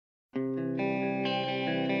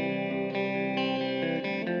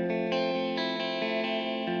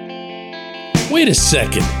Wait a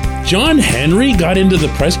second. John Henry got into the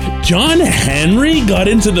press? John Henry got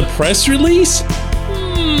into the press release?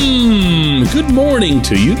 Good morning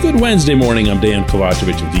to you. Good Wednesday morning. I'm Dan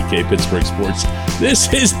Kovacevic of DK Pittsburgh Sports.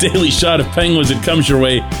 This is Daily Shot of Penguins. It comes your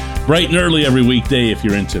way bright and early every weekday if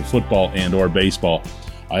you're into football and or baseball.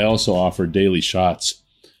 I also offer daily shots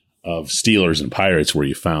of Steelers and Pirates where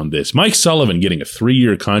you found this. Mike Sullivan getting a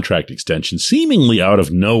 3-year contract extension seemingly out of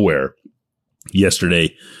nowhere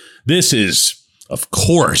yesterday. This is, of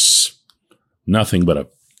course, nothing but a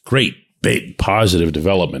great, big, positive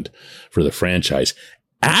development for the franchise.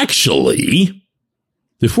 Actually,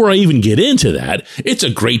 before I even get into that, it's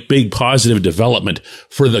a great, big, positive development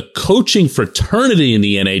for the coaching fraternity in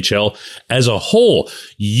the NHL as a whole.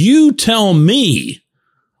 You tell me,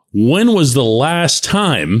 when was the last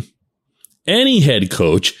time any head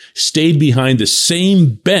coach stayed behind the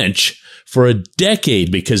same bench for a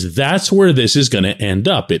decade? Because that's where this is going to end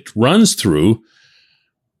up. It runs through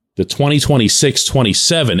the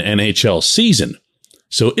 2026-27 NHL season.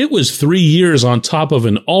 So it was 3 years on top of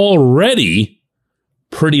an already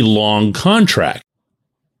pretty long contract.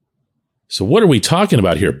 So what are we talking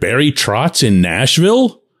about here? Barry Trotz in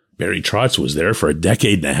Nashville? Barry Trotz was there for a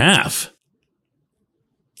decade and a half.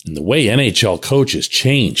 And the way NHL coaches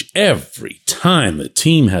change every time the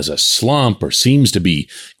team has a slump or seems to be,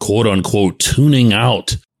 quote unquote, tuning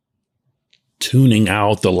out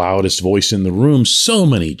the loudest voice in the room. So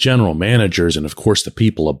many general managers and, of course, the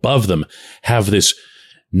people above them have this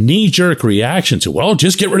knee-jerk reaction to, well,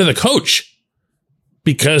 just get rid of the coach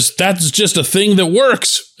because that's just a thing that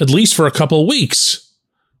works, at least for a couple of weeks.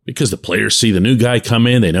 Because the players see the new guy come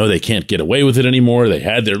in, they know they can't get away with it anymore. They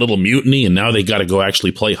had their little mutiny, and now they got to go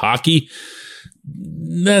actually play hockey.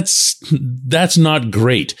 That's not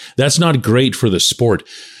great. That's not great for the sport.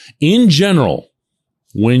 In general,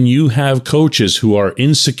 when you have coaches who are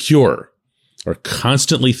insecure or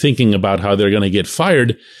constantly thinking about how they're going to get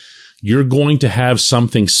fired, you're going to have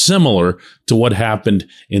something similar to what happened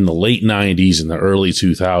in the late 90s and the early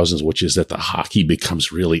 2000s, which is that the hockey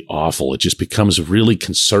becomes really awful. It just becomes really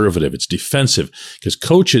conservative. It's defensive because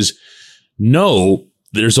coaches know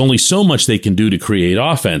there's only so much they can do to create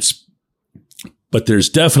offense, but there's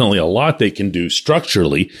definitely a lot they can do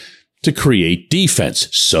structurally to create defense.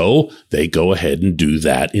 So they go ahead and do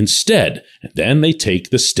that instead. And then they take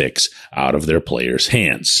the sticks out of their players'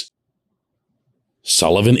 hands.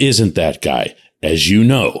 Sullivan isn't that guy, as you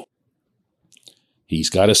know.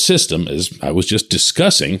 He's got a system, as I was just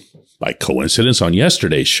discussing, by coincidence on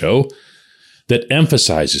yesterday's show, that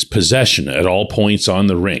emphasizes possession at all points on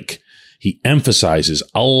the rink. He emphasizes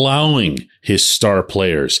allowing his star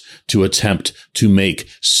players to attempt to make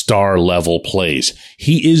star-level plays.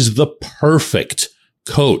 He is the perfect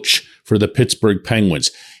coach for the Pittsburgh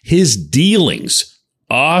Penguins. His dealings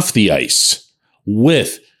off the ice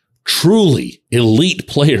with truly elite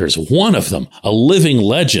players, one of them, a living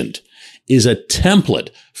legend, is a template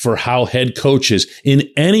for how head coaches in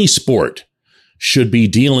any sport should be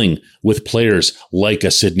dealing with players like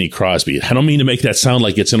a Sidney Crosby. I don't mean to make that sound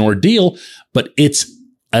like it's an ordeal, but it's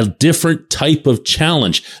a different type of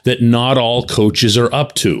challenge that not all coaches are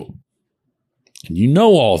up to. And you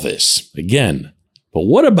know all this, again. But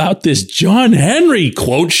what about this John Henry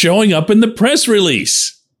quote showing up in the press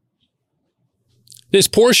release? This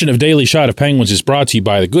portion of Daily Shot of Penguins is brought to you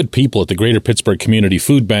by the good people at the Greater Pittsburgh Community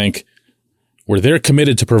Food Bank, where they're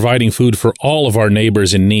committed to providing food for all of our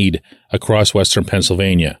neighbors in need across Western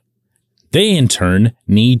Pennsylvania. They, in turn,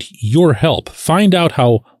 need your help. Find out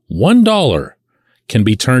how $1 can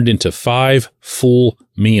be turned into 5 full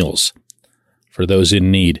meals. For those in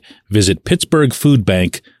need, visit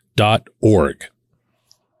pittsburghfoodbank.org.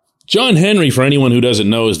 John Henry, for anyone who doesn't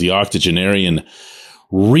know, is the octogenarian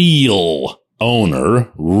real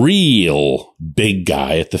big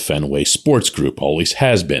guy at the Fenway Sports Group, always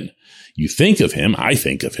has been. You think of him, I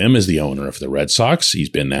think of him as the owner of the Red Sox. He's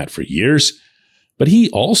been that for years. But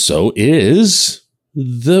he also is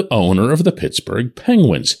the owner of the Pittsburgh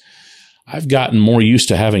Penguins. I've gotten more used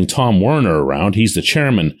to having Tom Werner around. He's the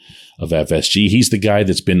chairman of FSG. He's the guy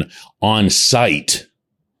that's been on site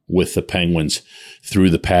with the Penguins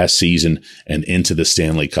through the past season and into the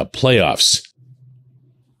Stanley Cup playoffs.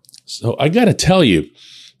 So I got to tell you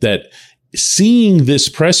that seeing this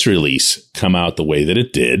press release come out the way that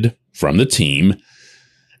it did from the team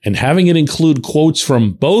and having it include quotes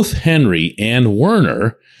from both Henry and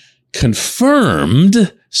Werner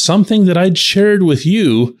confirmed something that I'd shared with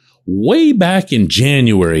you way back in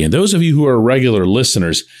January. And those of you who are regular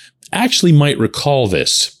listeners actually might recall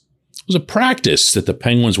this. It was a practice that the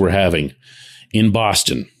Penguins were having in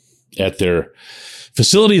Boston at their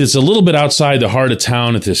facility that's a little bit outside the heart of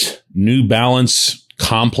town at this New Balance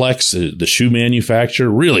complex, the shoe manufacturer.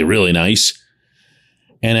 Really, really nice.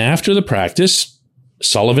 And after the practice,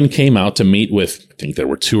 Sullivan came out to meet with, I think there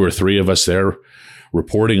were 2 or 3 of us there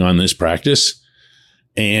reporting on this practice.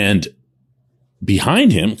 And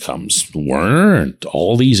behind him comes Werner and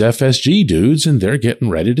all these FSG dudes, and they're getting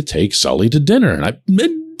ready to take Sully to dinner. And I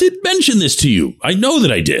did mention this to you. I know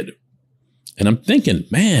that I did. And I'm thinking,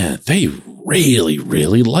 man, they really,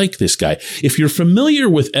 really like this guy. If you're familiar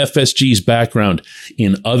with FSG's background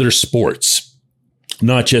in other sports,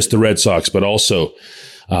 not just the Red Sox, but also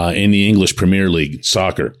in the English Premier League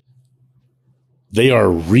soccer, they are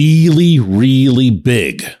really, really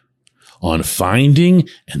big on finding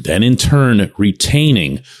and then in turn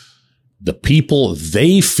retaining the people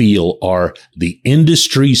they feel are the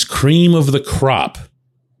industry's cream of the crop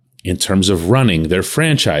in terms of running their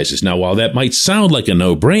franchises. Now, while that might sound like a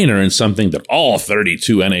no-brainer and something that all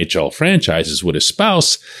 32 NHL franchises would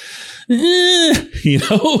espouse,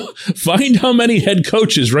 find how many head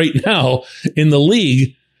coaches right now in the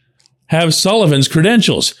league have Sullivan's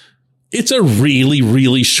credentials. It's a really,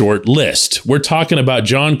 really short list. We're talking about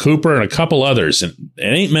John Cooper and a couple others, and it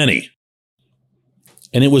ain't many.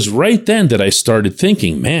 And it was right then that I started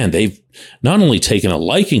thinking, man, they've not only taken a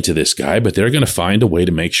liking to this guy, but they're going to find a way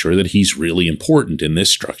to make sure that he's really important in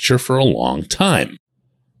this structure for a long time.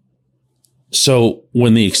 So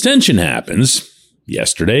when the extension happens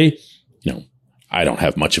yesterday, I don't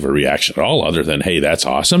have much of a reaction at all other than, hey, that's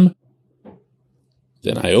awesome.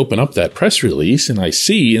 Then I open up that press release and I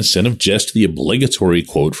see, instead of just the obligatory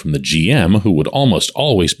quote from the GM, who would almost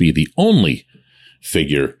always be the only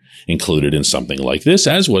figure included in something like this,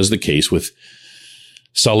 as was the case with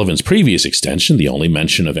Sullivan's previous extension, the only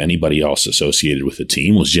mention of anybody else associated with the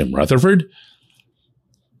team was Jim Rutherford.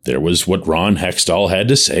 There was what Ron Hextall had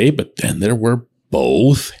to say, but then there were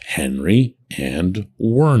both Henry and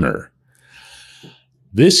Werner.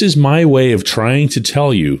 This is my way of trying to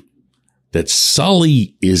tell you that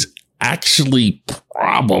Sully is actually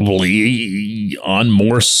probably on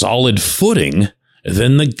more solid footing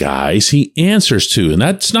than the guys he answers to. And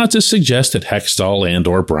that's not to suggest that Hextall and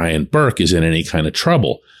or Brian Burke is in any kind of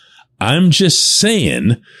trouble. I'm just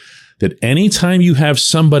saying that anytime you have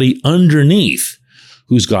somebody underneath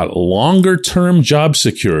who's got longer term job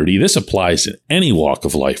security, this applies in any walk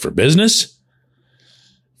of life or business,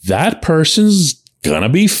 that person's gonna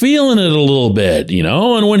be feeling it a little bit,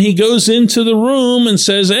 and when he goes into the room and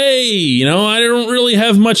says, hey, I don't really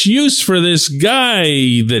have much use for this guy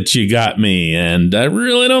that you got me, and I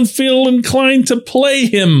really don't feel inclined to play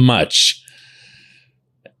him much.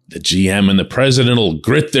 The GM and the president will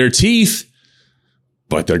grit their teeth,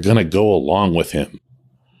 but they're gonna go along with him.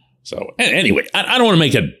 So anyway, I don't want to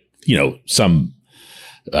make some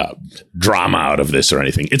drama out of this or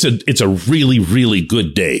anything. It's a really, really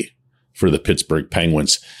good day for the Pittsburgh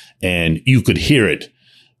Penguins. And you could hear it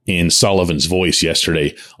in Sullivan's voice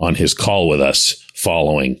yesterday on his call with us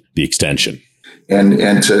following the extension. And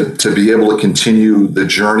to be able to continue the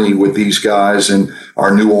journey with these guys and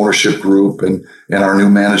our new ownership group and our new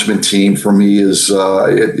management team, for me is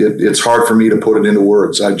it's hard for me to put it into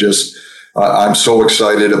words. I'm so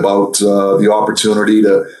excited about the opportunity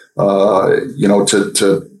to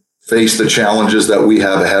face the challenges that we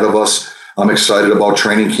have ahead of us. I'm excited about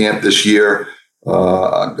training camp this year.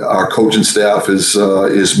 Our coaching staff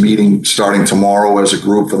is meeting starting tomorrow as a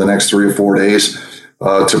group for the next 3 or 4 days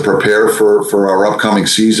to prepare for our upcoming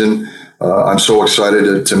season. I'm so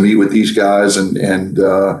excited to meet with these guys, and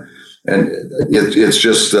it's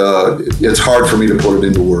just it's hard for me to put it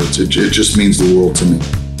into words. It just means the world to me.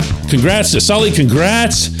 Congrats to Sully.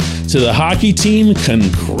 Congrats to the hockey team.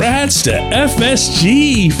 Congrats to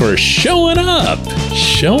FSG for showing up.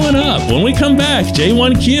 When we come back,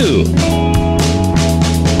 J1Q.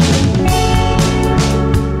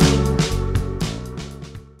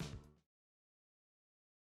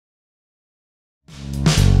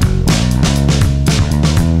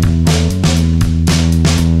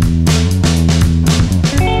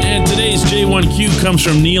 J1Q comes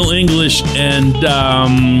from Neil English, and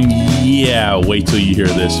wait till you hear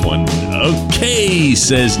this one. Okay,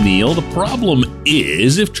 says Neil, the problem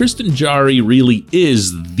is if Tristan Jarry really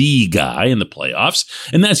is the guy in the playoffs,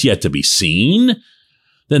 and that's yet to be seen,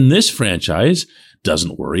 then this franchise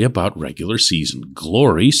doesn't worry about regular season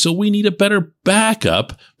glory, so we need a better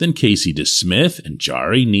backup than Casey DeSmith, and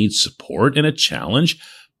Jarry needs support and a challenge.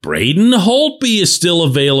 Braden Holtby is still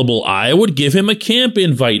available. I would give him a camp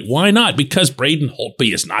invite. Why not? Because Braden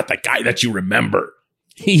Holtby is not the guy that you remember.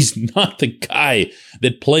 He's not the guy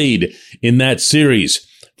that played in that series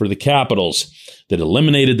for the Capitals that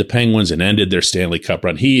eliminated the Penguins and ended their Stanley Cup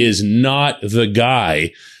run. He is not the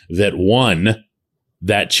guy that won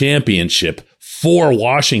that championship for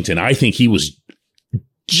Washington. I think he was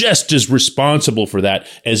just as responsible for that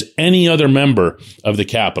as any other member of the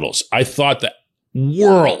Capitals. I thought the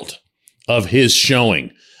world of his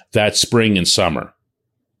showing that spring and summer.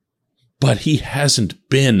 But he hasn't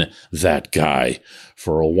been that guy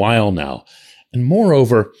for a while now. And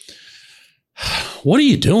moreover, what are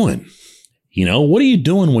you doing? What are you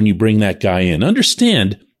doing when you bring that guy in?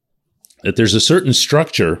 Understand that there's a certain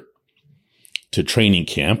structure to training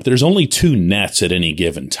camp. There's only 2 nets at any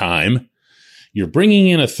given time. You're bringing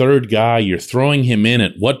in a third guy. You're throwing him in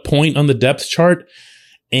at what point on the depth chart?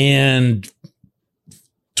 And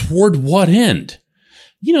toward what end?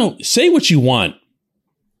 Say what you want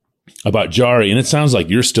about Jarry, and it sounds like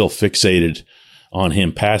you're still fixated on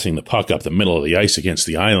him passing the puck up the middle of the ice against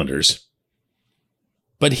the Islanders.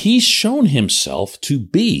 But he's shown himself to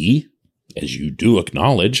be, as you do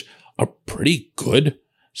acknowledge, a pretty good,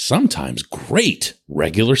 sometimes great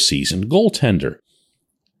regular season goaltender.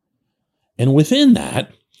 And within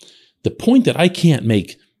that, the point that I can't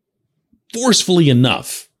make forcefully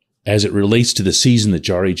enough as it relates to the season that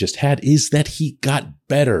Jarry just had is that he got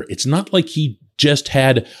better. It's not like he just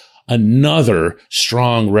had another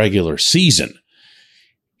strong regular season.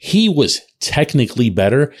 He was technically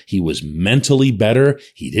better. He was mentally better.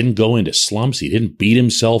 He didn't go into slumps. He didn't beat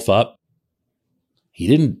himself up. He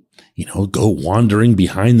didn't, go wandering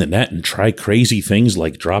behind the net and try crazy things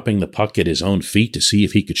like dropping the puck at his own feet to see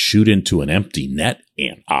if he could shoot into an empty net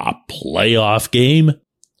in a playoff game.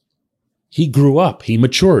 He grew up. He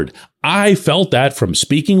matured. I felt that from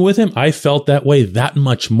speaking with him. I felt that way that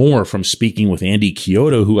much more from speaking with Andy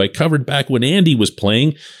Chiodo, who I covered back when Andy was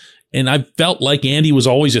playing. And I felt like Andy was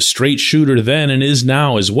always a straight shooter then and is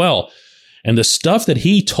now as well. And the stuff that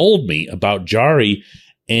he told me about Jarry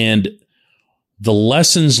and the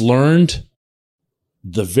lessons learned,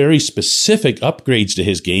 the very specific upgrades to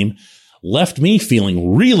his game, left me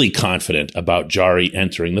feeling really confident about Jarry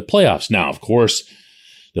entering the playoffs. Now, of course,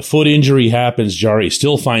 the foot injury happens. Jarry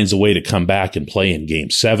still finds a way to come back and play in Game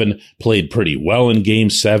 7. Played pretty well in Game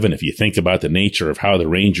 7. If you think about the nature of how the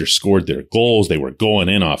Rangers scored their goals, they were going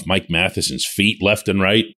in off Mike Matheson's feet left and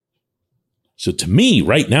right. So to me,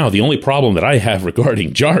 right now, the only problem that I have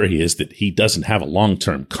regarding Jarry is that he doesn't have a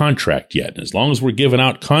long-term contract yet. And as long as we're giving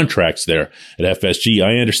out contracts there at FSG,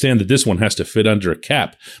 I understand that this one has to fit under a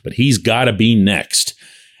cap, but he's got to be next.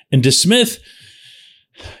 And DeSmith,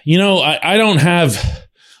 I don't have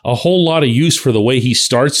a whole lot of use for the way he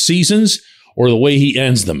starts seasons or the way he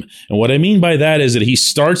ends them. And what I mean by that is that he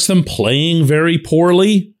starts them playing very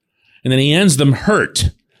poorly and then he ends them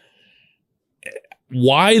hurt.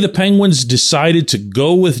 Why the Penguins decided to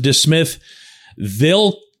go with DeSmith,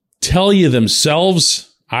 they'll tell you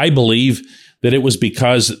themselves, I believe, that it was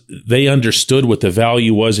because they understood what the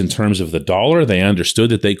value was in terms of the dollar. They understood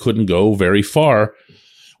that they couldn't go very far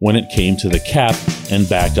when it came to the cap and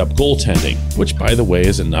backup goaltending, which, by the way,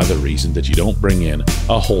 is another reason that you don't bring in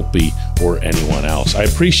a Holtby or anyone else. I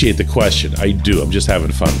appreciate the question. I do. I'm just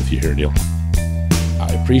having fun with you here, Neil.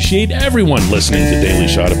 I appreciate everyone listening to Daily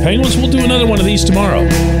Shot of Penguins. We'll do another one of these tomorrow.